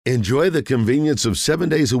Enjoy the convenience of 7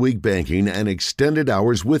 days a week banking and extended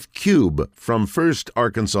hours with Cube from First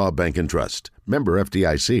Arkansas Bank and Trust. Member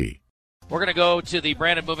FDIC. We're going to go to the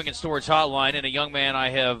Brandon Moving and Storage Hotline, and a young man I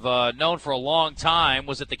have known for a long time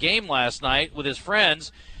was at the game last night with his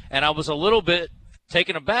friends, and I was a little bit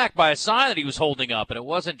taken aback by a sign that he was holding up, and it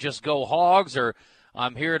wasn't just "Go Hogs" or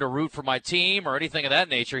 "I'm here to root for my team" or anything of that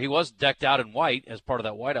nature. He was decked out in white as part of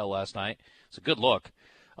that whiteout last night. It's a good look.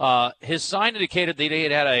 His sign indicated that he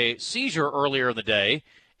had had a seizure earlier in the day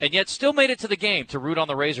and yet still made it to the game to root on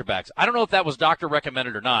the Razorbacks. I don't know if that was doctor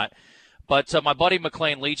recommended or not, but my buddy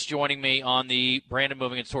McLean Leach joining me on the Brandon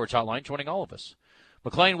Moving and Storage Hotline, joining all of us.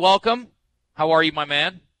 McLean, welcome. How are you, my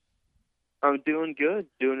man? I'm doing good.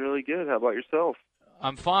 Doing really good. How about yourself?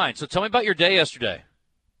 I'm fine. So tell me about your day yesterday.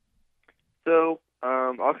 So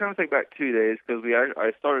I'll kind of take back 2 days because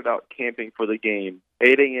I started out camping for the game,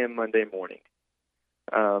 8 a.m. Monday morning.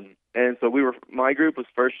 And so my group was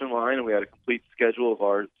first in line, and we had a complete schedule of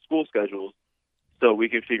our school schedules so we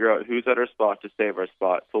could figure out who's at our spot to save our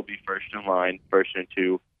spot. So we'll be first in line, first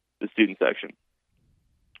into the student section.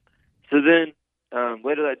 So then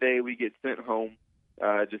later that day, we get sent home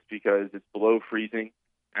just because it's below freezing.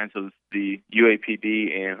 And so the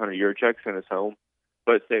UAPB and Hunter Yurchek sent us home,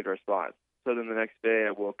 but saved our spots. So then the next day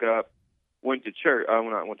I woke up, went to church.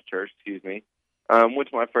 Went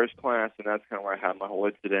to my first class, and that's kind of where I had my whole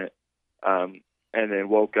incident. And then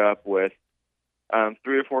woke up with 3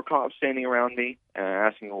 or 4 cops standing around me and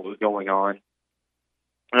asking what was going on.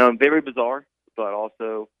 Very bizarre, but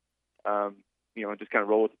also, just kind of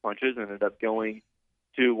roll with the punches, and ended up going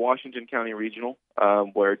to Washington County Regional,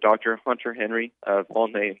 where Dr. Hunter Henry, of all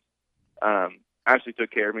names, actually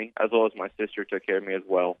took care of me, as well as my sister took care of me as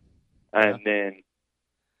well. And then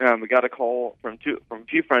we got a call from a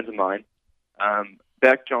few friends of mine.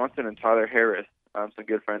 Beck Johnson and Tyler Harris, some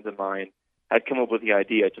good friends of mine, had come up with the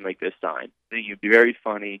idea to make this sign. I think it'd be very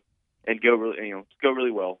funny and go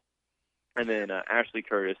really well. And then Ashley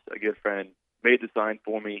Curtis, a good friend, made the sign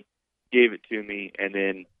for me, gave it to me, and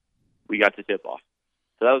then we got to tip off.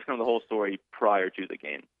 So that was kind of the whole story prior to the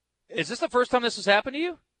game. Is this the first time this has happened to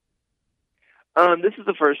you? This is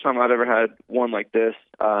the first time I've ever had one like this.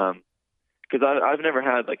 Because I've never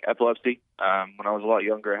had, epilepsy. When I was a lot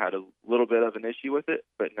younger, I had a little bit of an issue with it,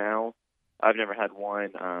 but now I've never had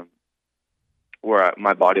one where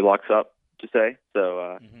my body locks up, to say.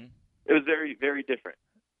 So it was very, very different.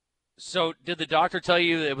 So did the doctor tell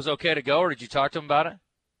you it was okay to go, or did you talk to him about it?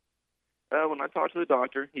 When I talked to the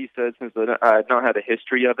doctor, he said since I had not had a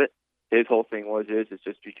history of it, his whole thing it's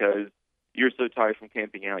just because you're so tired from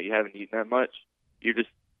camping out, you haven't eaten that much,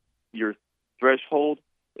 your threshold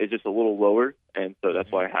is just a little lower, and so that's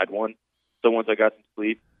why I had one. So once I got some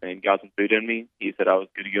sleep and got some food in me, he said I was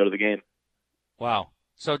good to go to the game. Wow.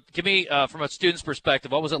 So give me, from a student's perspective,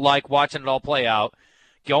 what was it like watching it all play out,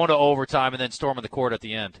 going to overtime, and then storming the court at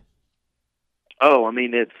the end? Oh, I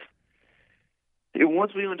mean,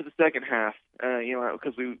 once we went to the second half,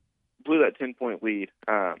 because we blew that 10-point lead,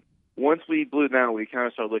 once we blew down, we kind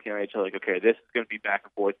of started looking at each other like, okay, this is going to be back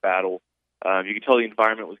and forth battle. You could tell the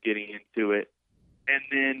environment was getting into it. And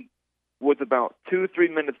then with about 2 or 3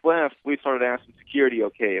 minutes left, we started asking security,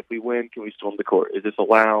 okay, if we win, can we storm the court? Is this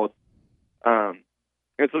allowed? And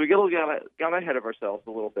so we got ahead of ourselves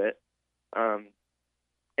a little bit. And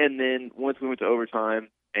then once we went to overtime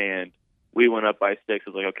and we went up by 6, I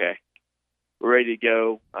was like, okay, we're ready to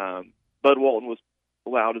go. Bud Walton was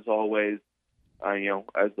loud as always.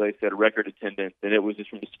 As they said, record attendance. And it was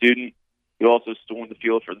just from a student who also stormed the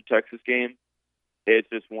field for the Texas game. It's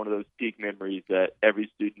just one of those peak memories that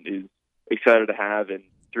every student is excited to have and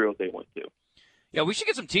thrilled they went to. Yeah, we should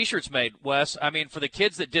get some T-shirts made, Wes. I mean, for the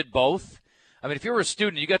kids that did both. I mean, if you were a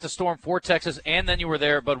student, you got to storm Fort Texas, and then you were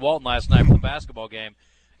there at Bud Walton last night for the basketball game.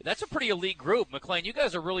 That's a pretty elite group. McLean, you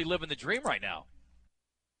guys are really living the dream right now.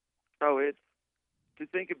 Oh, it's to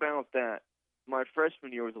think about that. My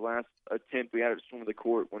freshman year was the last attempt we had to storm the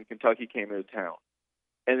court when Kentucky came into town.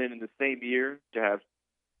 And then in the same year, to have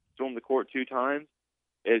stormed the court 2 times,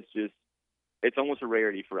 it's almost a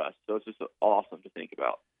rarity for us. So it's just awesome to think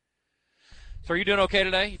about. So are you doing okay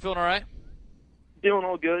today? You feeling all right? Doing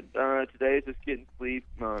all good. Today is just getting sleep,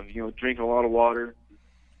 drinking a lot of water,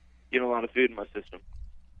 getting a lot of food in my system.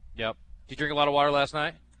 Yep. Did you drink a lot of water last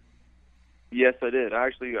night? Yes, I did.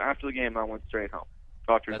 Actually, after the game, I went straight home.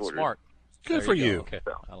 Doctor's That's orders. Smart. Good for you. Okay.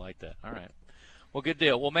 I like that. All right. Well, good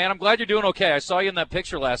deal. Well, man, I'm glad you're doing okay. I saw you in that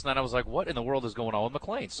picture last night. I was like, what in the world is going on with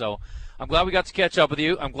McLean? So I'm glad we got to catch up with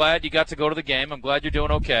you. I'm glad you got to go to the game. I'm glad you're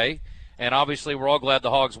doing okay. And obviously, we're all glad the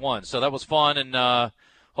Hogs won. So that was fun, and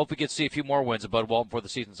hope we get to see a few more wins at Bud Walton before the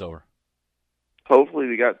season's over. Hopefully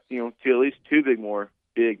we got, at least 2 big more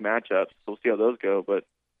big matchups. We'll see how those go, but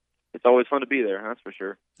it's always fun to be there, that's for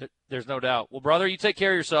sure. There's no doubt. Well, brother, you take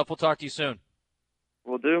care of yourself. We'll talk to you soon.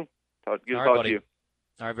 We'll do. Good All to right, talk buddy. to you.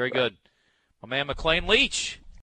 All right, very Bye. good. My man McLean Leach